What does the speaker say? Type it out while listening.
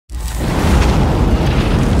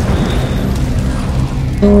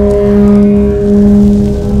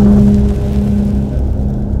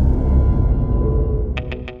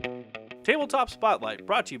Tabletop Spotlight,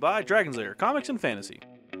 brought to you by Dragon's Lair Comics and Fantasy.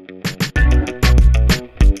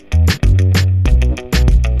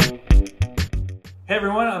 Hey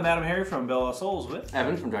everyone, I'm AdamHarry from Bella Souls with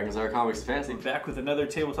Evan from Dragon's Lair Comics and Fantasy. We're back with another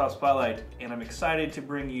Tabletop Spotlight, and I'm excited to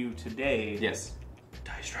bring you today... Yes.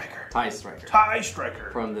 TIE Striker. TIE Striker. TIE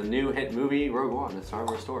Striker. From the new hit movie Rogue One, the Star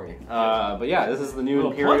Wars story. But yeah, this is the new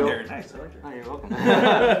Imperial... Plug there. Nice, I like it. Oh, you're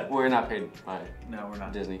welcome. We're not paid by we're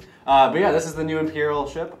not. Disney. But yeah, this is the new Imperial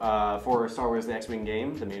ship for Star Wars The X-Wing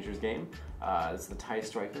game, the miniatures game. It's the TIE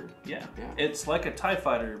Striker. Yeah. It's like a TIE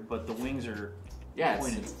fighter, but the wings are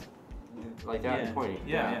pointed. It's like that and pointing.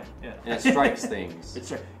 Yeah. And it strikes things.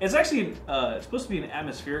 It's actually it's supposed to be an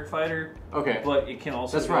atmospheric fighter. Okay. But it can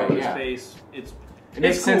also go into space. It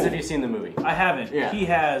makes sense if you've seen the movie. I haven't. Yeah. He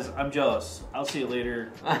has. I'm jealous. I'll see it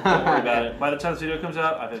later. Don't worry about it. By the time this video comes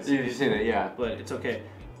out, I've seen it. You've seen it, yeah. But it's okay.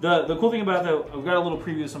 The cool thing about that, I've got a little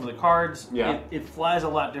preview of some of the cards. Yeah. It flies a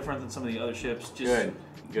lot different than some of the other ships. Good.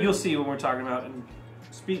 You'll see when we're talking about. And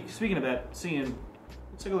speaking of that, let's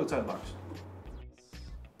take a look inside the box.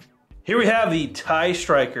 Here we have the TIE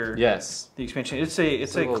Striker. Yes. The expansion. It's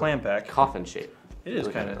a clam pack. Coffin shape. It is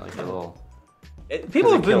kind of like a little.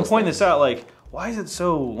 People have been pointing this out, like, why is it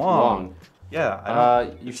so long? Yeah.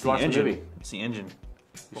 You should watch the movie. It's the engine.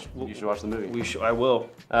 You should watch the movie. I will.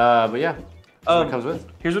 But yeah. What it comes with.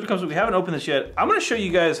 Here's what it comes with. We haven't opened this yet. I'm going to show you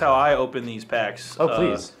guys how I open these packs. Oh,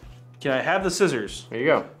 please. Can I have the scissors? There you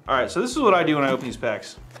go. All right. So this is what I do when I open these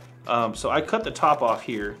packs. So I cut the top off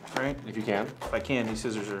here, right? If you can. If I can. These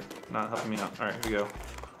scissors are not helping me out. All right. Here we go.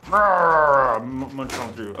 Munch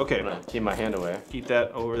on through. Okay. I'm gonna keep my hand away. Keep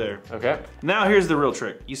that over there. Okay. Now here's the real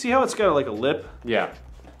trick. You see how it's got like a lip? Yeah.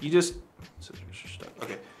 You just scissors are stuck.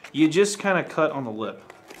 Okay. You just kind of cut on the lip.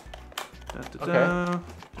 Okay.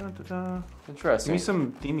 Interesting. Give me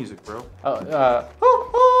some theme music, bro.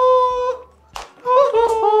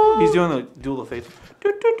 He's doing the Duel of Fates.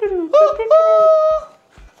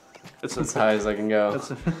 That's as high as I can go.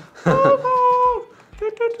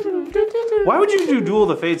 Why would you do Duel of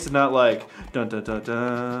the Fates and not like dun dun dun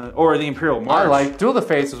dun or the Imperial March? I like Duel of the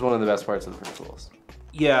Fates was one of the best parts of the prequels.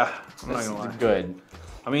 Yeah, I'm not gonna lie. Good.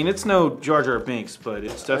 I mean, it's no Jar Jar Binks, but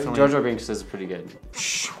it's definitely Jar Jar Binks is pretty good.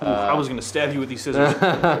 I was gonna stab you with these scissors.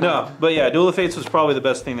 No, but yeah, Duel of Fates was probably the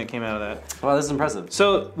best thing that came out of that. Wow, this is impressive.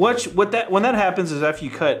 So when that happens is after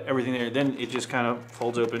you cut everything there, then it just kind of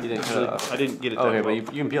folds open. I didn't get it. Okay, but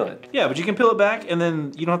you can peel it. Yeah, but you can peel it back, and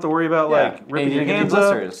then you don't have to worry about like ripping your hands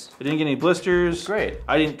up. I didn't get any blisters. Great.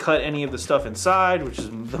 I didn't cut any of the stuff inside, which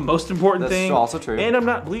is the most important thing. That's also true. And I'm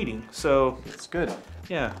not bleeding, so it's good.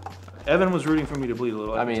 Yeah. Evan was rooting for me to bleed a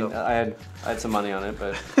little. I mean, I had some money on it,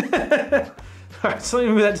 but. All right, so let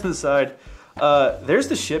me move that to the side. There's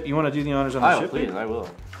the ship. You want to do the honors on the ship? Please, I will.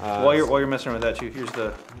 While you're messing with that too, here's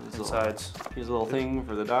the sides. Here's a little thing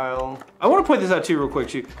for the dial. I want to point this out too, real quick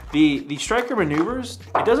too. The striker maneuvers.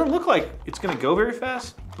 It doesn't look like it's going to go very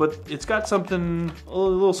fast, but it's got something, a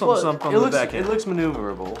little something on the back end. It looks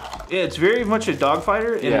maneuverable. Yeah, it's very much a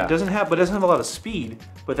dogfighter, and it doesn't have a lot of speed,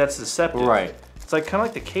 but that's deceptive. Right. It's like kind of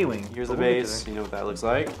like the K-wing. Here's the base. You know what that looks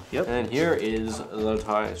like. Yep. And then here is the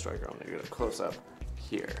TIE Striker. I'm gonna get a close up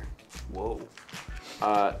here. Whoa.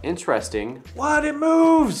 Interesting. What? It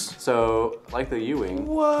moves. So like the U-wing.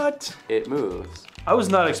 What? It moves. I was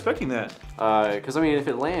not expecting that. Because I mean, if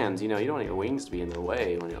it lands, you don't want your wings to be in the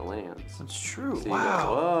way when it lands. That's true. So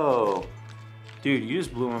wow. Whoa. Dude, you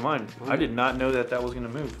just blew my mind. I did not know that was gonna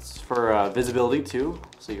move. It's for visibility too,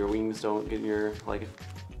 so your wings don't get in your If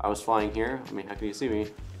I was flying here, I mean, how can you see me?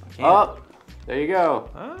 I can't. Oh, there you go.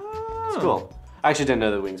 Oh. It's cool. I actually didn't know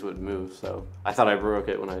the wings would move, so I thought I broke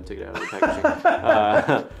it when I took it out of the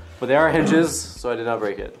packaging. But they are hinges, so I did not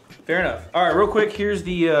break it. Fair enough. All right, real quick, here's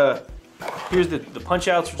the punch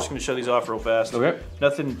outs. We're just gonna show these off real fast. Okay.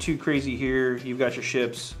 Nothing too crazy here. You've got your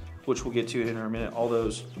ships, which we'll get to in a minute, all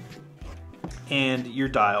those. And your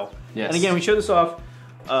dial. Yes. And again, we showed this off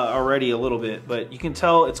already a little bit, but you can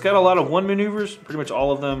tell it's got a lot of one maneuvers, pretty much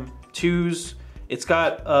all of them. Twos. It's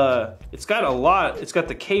got a lot. It's got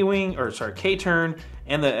the K-turn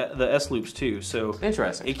and the S loops too. So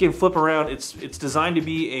interesting. It can flip around. It's designed to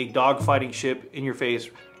be a dog-fighting ship in your face.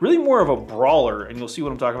 Really more of a brawler, and you'll see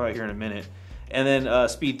what I'm talking about here in a minute. And then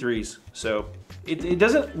speed 3s. So it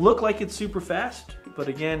doesn't look like it's super fast, but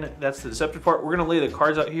again, that's the deceptive part. We're gonna lay the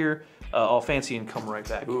cards out here, all fancy, and come right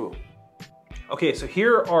back. Ooh. Okay, so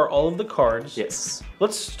here are all of the cards. Yes.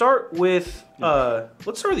 Let's start with the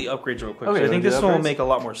upgrades real quick. Okay, So I think this one will make a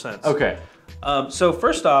lot more sense. Okay. So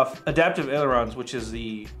first off, adaptive ailerons, which is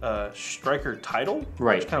the striker title.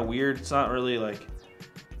 Right. It's kind of weird. It's not really like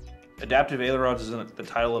adaptive ailerons isn't the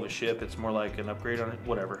title of a ship. It's more like an upgrade on it.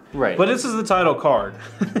 Whatever. Right. But this is the title card.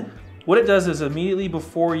 What it does is immediately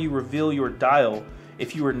before you reveal your dial,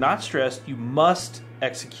 if you are not stressed, you must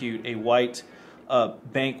execute a white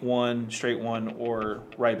bank 1, straight 1, or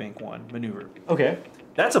right bank 1 maneuver. Okay.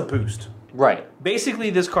 That's a boost. Right. Basically,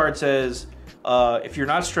 this card says if you're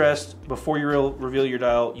not stressed before you reveal your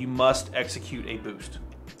dial, you must execute a boost.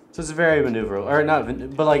 So it's very maneuverable, or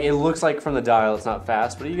not, but like it looks like from the dial it's not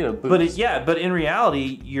fast, but you get a boost. But in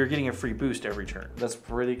reality, you're getting a free boost every turn. That's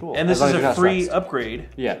pretty cool. And this is a free upgrade.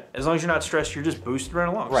 Yeah. As long as you're not stressed, you're just boosted right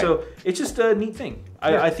along. Right. So it's just a neat thing.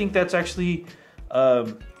 I think that's actually,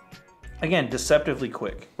 again, deceptively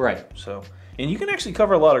quick. Right. So, and you can actually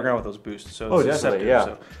cover a lot of ground with those boosts. So it's definitely,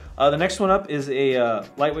 deceptive. So, the next one up is a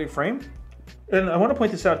lightweight frame, and I want to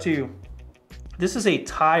point this out too. This is a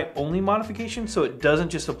tie only modification, so it doesn't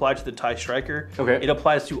just apply to the tie striker. Okay. It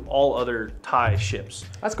applies to all other tie ships.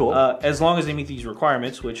 That's cool. As long as they meet these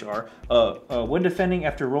requirements, which are when defending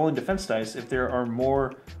after rolling defense dice, if there are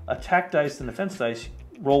more attack dice than defense dice,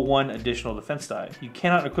 roll 1 additional defense die. You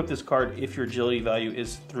cannot equip this card if your agility value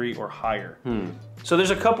is 3 or higher. So there's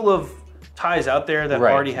a couple of ties out there that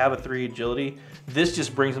already have a 3 agility. This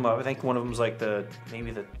just brings them up. I think one of them is like maybe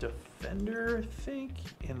the defender, I think,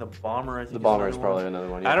 and the bomber. I think the bomber is probably another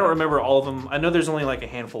one. Yeah. I don't remember all of them. I know there's only like a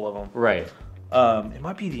handful of them. Right. It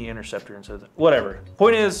might be the interceptor instead of whatever.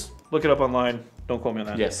 Point is, look it up online. Don't quote me on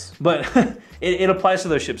that. Yes. But it applies to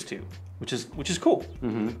those ships too, which is cool.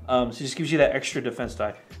 So it just gives you that extra defense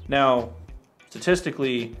die. Now,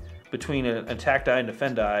 statistically, between an attack die and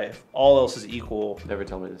defend die, if all else is equal. Never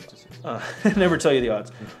tell me this. Never tell you the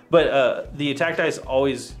odds. But the attack dice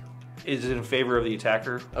always is in favor of the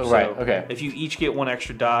attacker. Oh, right. Okay. If you each get 1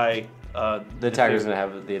 extra die, the attacker's gonna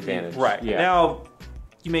have the advantage. Right. Yeah. Now,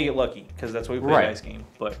 you may get lucky because that's why we play a dice game.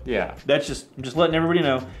 But yeah, that's I'm just letting everybody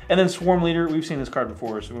know. And then Swarm Leader, we've seen this card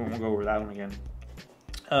before, so we won't go over that one again.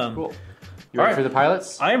 Cool. You ready for the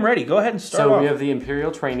pilots? I am ready. Go ahead and start off. So we have the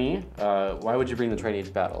Imperial Trainee. Why would you bring the Trainee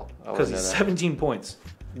to battle? Because he's 17 points.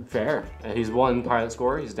 Fair. And he's 1 pilot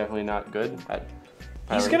score. He's definitely not good at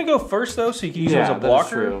He's going to go first, though, so you can use him as a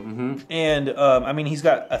blocker. That's true. And, I mean, he's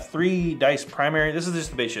got a 3 dice primary. This is just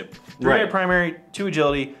the base ship. 3 die primary, 2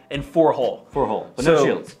 agility, and 4 hull. 4 hull. But no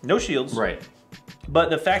shields. No shields. Right. But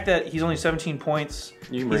the fact that he's only 17 points,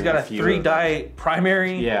 he's got a 3 die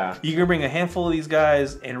primary. Yeah. You can bring a handful of these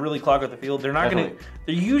guys and really clog up the field. They're not going to.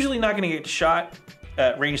 They're usually not going to get shot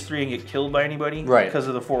at range 3 and get killed by anybody. Right. Because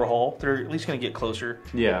of the 4 hull. They're at least going to get closer.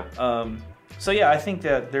 Yeah. So yeah, I think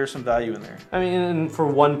that there's some value in there. I mean, and for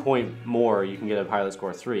 1 point more, you can get a pilot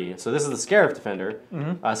score 3. So this is the Scarif Defender.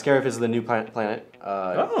 Scarif is the new planet.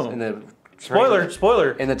 In the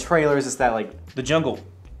Spoiler. In the trailers, it's that like the jungle.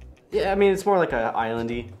 Yeah, I mean, it's more like an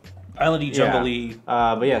islandy, jungle-y.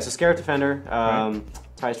 But yeah, so Scarif Defender,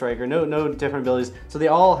 TIE Striker, no different abilities. So they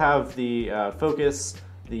all have the focus,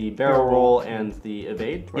 the barrel roll, and the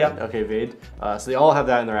evade. Right? Yep. Okay, evade. So they all have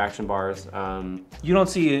that in their action bars. You don't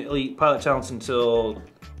see elite pilot talents until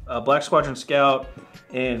Black Squadron Scout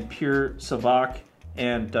and Pure Savak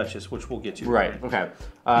and Duchess, which we'll get to. Right. Okay.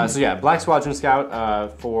 So yeah, Black Squadron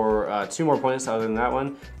Scout for 2 more points other than that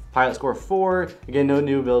one. Pilot score 4. Again, no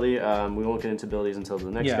new ability. We won't get into abilities until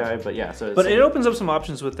the next guy. But yeah, so. But it opens up some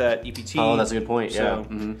options with that EPT. Oh, that's a good point. So.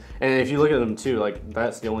 Yeah. And if you look at them too, like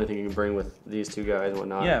that's the only thing you can bring with these 2 guys and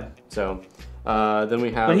whatnot. Yeah. So then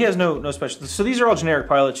we have. But he has no special. So these are all generic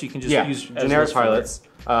pilots. You can just use as generic pilots.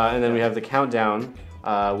 And then we have the countdown,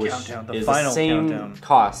 which is the same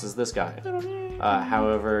cost as this guy.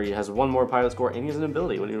 However, he has 1 more pilot score and he has an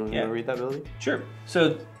ability. What do you want to read that ability? Sure.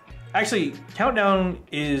 So. Actually, Countdown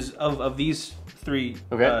is of these 3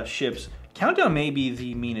 ships. Countdown may be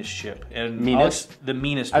the meanest ship, and the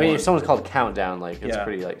meanest. I mean, if someone's called Countdown, like it's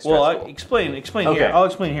pretty like stressful. Well, explain here. I'll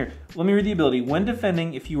explain here. Let me read the ability. When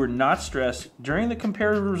defending, if you are not stressed during the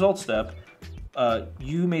comparative results step,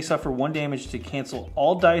 you may suffer 1 damage to cancel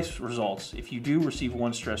all dice results. If you do, receive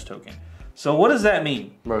 1 stress token. So what does that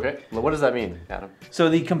mean? Okay. Well, what does that mean, Adam? So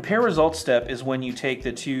the compare results step is when you take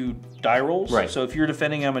the 2 die rolls. Right. So if you're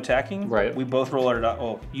defending, I'm attacking. Right. We both roll our die.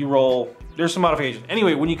 Oh, you roll. There's some modification.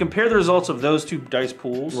 Anyway, when you compare the results of those 2 dice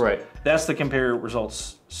pools, right, that's the compare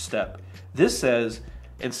results step. This says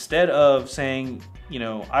instead of saying, you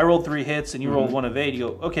know, I rolled 3 hits and you rolled 1 evade, you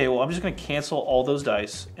go, okay, well, I'm just going to cancel all those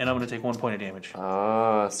dice and I'm going to take 1 point of damage.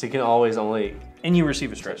 So you can always only. And you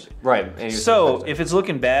receive a stress. Right. So if it's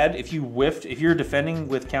looking bad, if you're defending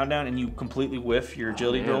with Countdown and you completely whiff your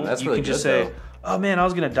agility roll, you can just say, oh man, I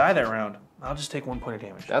was going to die that round. I'll just take 1 point of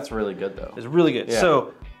damage. That's really good though. It's really good. Yeah.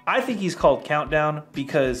 So I think he's called Countdown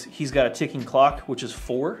because he's got a ticking clock, which is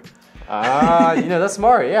 4. You know, that's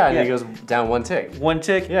smart. Yeah, and he goes down 1 tick. 1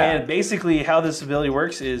 tick. Yeah. And basically how this ability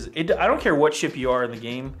works is, I don't care what ship you are in the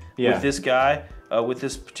game with this guy, with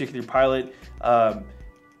this particular pilot,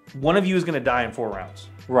 one of you is going to die in 4 rounds.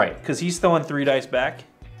 Right. Because he's throwing 3 dice back,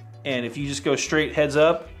 and if you just go straight heads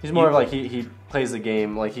up... He's more of like, he plays the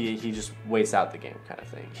game, like he just waits out the game kind of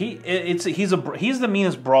thing. He's the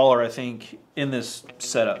meanest brawler, I think, in this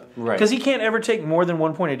setup. Right. Because he can't ever take more than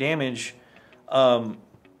 1 point of damage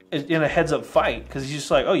in a heads-up fight, because he's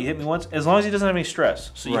just like, oh, you hit me once, as long as he doesn't have any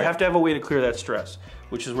stress. So you have to have a way to clear that stress,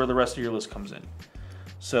 which is where the rest of your list comes in.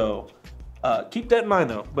 So... keep that in mind,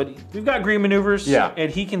 though. But we've got green maneuvers,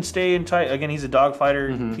 and he can stay in tight. Again, he's a dog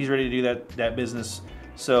fighter. He's ready to do that business.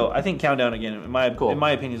 So I think Countdown, again, in my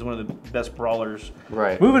opinion, is one of the best brawlers.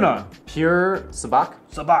 Right. Moving on. Pure Sabak?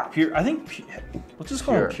 Sabak. Pure. I think, let's just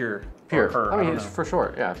call him Pure. Pure. Her, I mean, it's for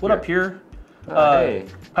short, yeah. What up, Pure? Hey.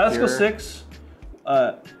 Pilot skill 6.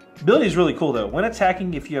 Ability is really cool, though. When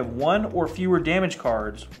attacking, if you have 1 or fewer damage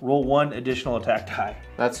cards, roll 1 additional attack die.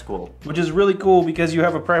 That's cool. Which is really cool because you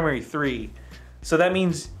have a primary 3. So that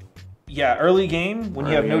means, early game, when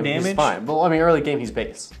you have no damage... He's fine. Well, I mean, early game, he's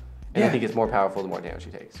base. And I think it's more powerful the more damage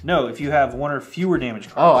he takes. No, if you have 1 or fewer damage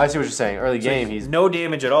cards. Oh, I see what you're saying. Early game, he's... No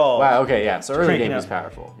damage at all. Wow, okay, yeah. So early game, he's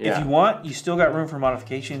powerful. Yeah. If you want, you still got room for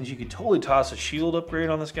modifications. You could totally toss a shield upgrade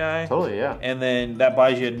on this guy. Totally, yeah. And then that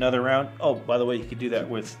buys you another round. Oh, by the way, you could do that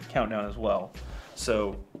with Countdown as well.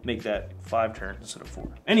 So make that 5 turns instead of 4.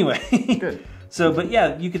 Anyway. Good. So, but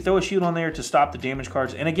yeah, you could throw a shield on there to stop the damage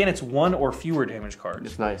cards. And again, it's 1 or fewer damage cards.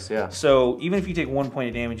 It's nice, yeah. So even if you take 1 point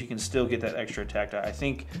of damage, you can still get that extra attack die. I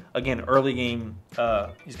think, again, early game,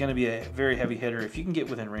 he's going to be a very heavy hitter. If you can get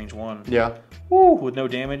within range 1, with no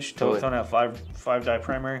damage, throwing out 5 die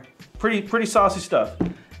primary, pretty saucy stuff.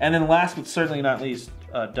 And then last but certainly not least,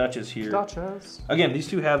 Duchess here. Duchess. Again, these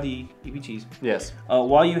two have the EBTs. Yes.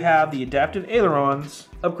 While you have the Adaptive Ailerons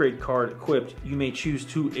upgrade card equipped, you may choose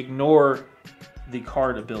to ignore the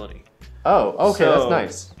card ability. Oh, okay, that's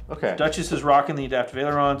nice. Okay. Duchess is rocking the Adaptive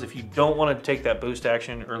Ailerons. If you don't want to take that boost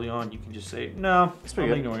action early on, you can just say, no,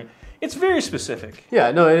 I'm ignoring it. It's very specific.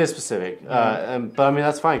 Yeah, no, it is specific. But I mean,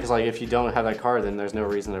 that's fine, because like, if you don't have that card, then there's no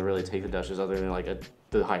reason to really take the Duchess other than like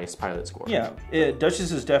the highest pilot score. Yeah,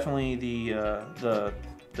 Duchess is definitely the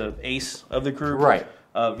ace of the group. Right.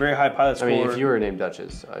 Very high pilot score. I mean, if you were named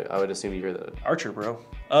Duchess, I would assume you're the... Archer, bro.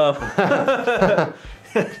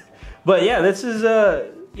 But yeah, this is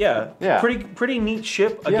pretty neat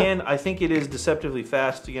ship. Again, I think it is deceptively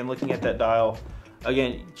fast. Again, looking at that dial.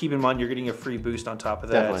 Again, keep in mind you're getting a free boost on top of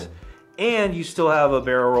that. Definitely. And you still have a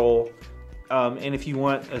barrel roll. And if you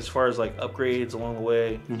want, as far as like upgrades along the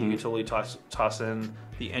way, you can totally toss in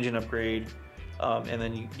the engine upgrade. And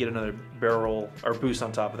then you get another barrel roll or boost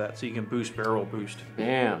on top of that. So you can boost barrel roll boost.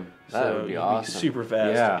 Damn, that would be awesome. Super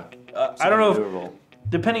fast. Yeah. I don't know if...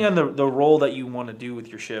 Depending on the role that you want to do with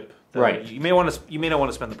your ship, you may not want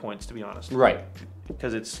to spend the points, to be honest. Right.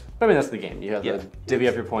 Because it's... I mean, that's the game. You have to divvy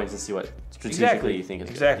up your points and see what strategically you think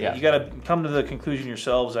is good. You got to come to the conclusion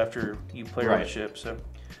yourselves after you play on the ship. So,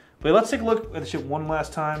 but let's take a look at the ship one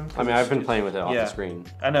last time. I mean, I've been playing with it off the screen.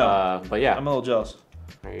 I know. But yeah. I'm a little jealous.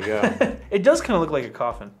 There you go. It does kind of look like a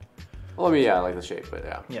coffin. Well, I mean, I like the shape, but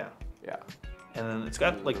yeah. Yeah. Yeah. And then it's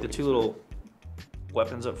got like the 2 little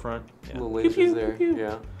weapons up front. Yeah. Little lasers there.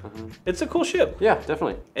 Yeah. It's a cool ship. Yeah,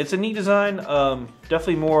 definitely. It's a neat design.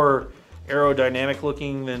 Definitely more aerodynamic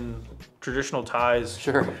looking than traditional ties.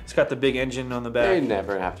 Sure. It's got the big engine on the back. They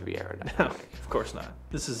never have to be aerodynamic. No, of course not.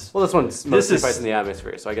 This is... Well, this one's mostly fights in the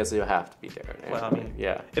atmosphere, so I guess you'll have to be aerodynamic. Well, I mean,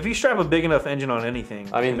 yeah. If you strap a big enough engine on anything,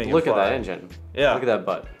 I mean, look at that engine. Yeah. Look at that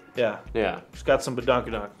butt. Yeah. Yeah. It's got some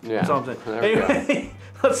badonkadonk. Yeah. That's all I'm saying. Anyway,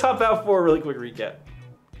 let's hop out for a really quick recap.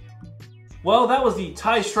 Well, that was the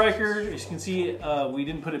TIE Striker. As you can see, we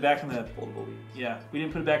didn't put it back in the... we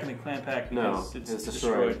didn't put it back in the clan pack because it's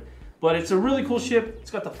destroyed. But it's a really cool ship. It's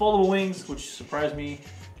got the foldable wings, which surprised me.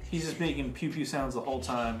 He's just making pew-pew sounds the whole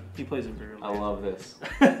time. He plays it very well. I love this.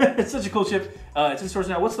 It's such a cool ship. It's in stores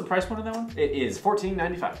now. What's the price point on that one? It is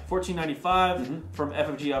 $14.95. $14.95 from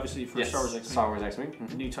FFG, obviously, for Star Wars X-Wing. Star Wars X-Wing.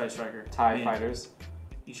 New TIE Striker. TIE Fighters.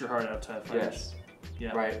 Eat your heart out, TIE Fighters. Yes.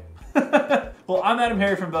 Yeah. Right. Well, I'm Adam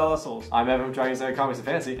Harry from Bella Souls. I'm Evan from Dragons and Comics and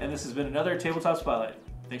Fantasy. And this has been another Tabletop Spotlight.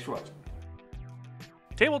 Thanks for watching.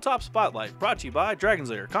 Tabletop Spotlight, brought to you by Dragon's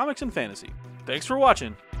Lair Comics and Fantasy. Thanks for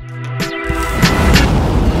watching.